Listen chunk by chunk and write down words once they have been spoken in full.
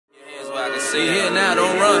see you here now,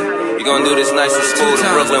 don't run. We gon' do this nice and smooth the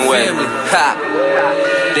Brooklyn way. Ha!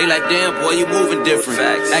 They like, damn, boy, you moving different.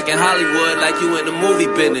 Facts. Acting Hollywood like you in the movie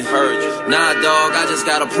business. Heard you. Nah, dog, I just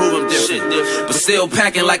gotta prove I'm different. But still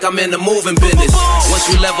packing like I'm in the moving business. Once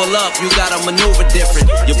you level up, you gotta maneuver different.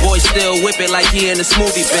 Your boy still whip it like he in the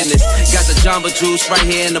smoothie business. Got the Jamba Juice right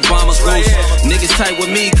here in the bomber's goose. Niggas tight with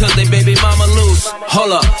me cause they baby mama loose.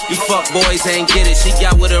 Hold up, you fuck boys ain't get it. She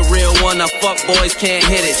got with a real one, now fuck boys can't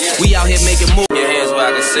hit it. We out here making moves. Your hands where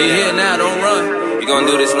I can see you here now, don't run. We gon'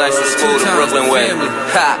 do this nice and smooth the Brooklyn way.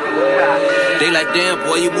 Ha! They like, damn,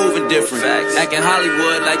 boy, you moving different. Facts. Acting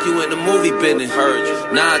Hollywood like you in the movie business. Heard you.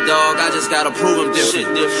 Nah, dog, I just gotta prove I'm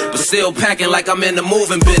different. But still packing like I'm in the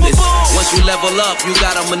moving business. Once you level up, you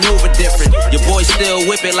gotta maneuver different. Your boy still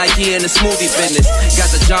whip it like he in the smoothie business.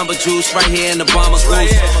 Got the Jamba Juice right here in the bomber's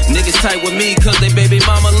goose. Niggas tight with me cause they baby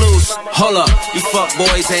mama loose. Hold up, you fuck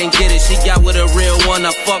boys ain't get it. She got with a real one,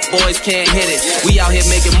 now fuck boys can't hit it. We out here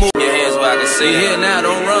making moves. Your hands where I can see you here now,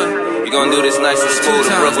 don't run. We gon' do this nice and smooth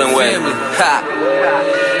the Brooklyn way. Ha!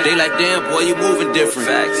 They like, damn, boy, you moving different.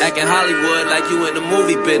 Facts. Acting Hollywood like you in the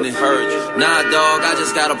movie business. Heard you. Nah, dog, I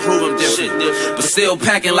just gotta prove I'm different. But still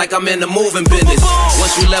packing like I'm in the moving business.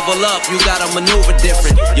 Once you level up, you gotta maneuver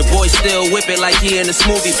different. Your boy still whip it like he in the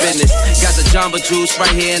smoothie business. Got the Jamba Juice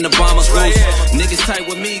right here in the bomber's goose. Niggas tight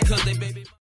with me cause they baby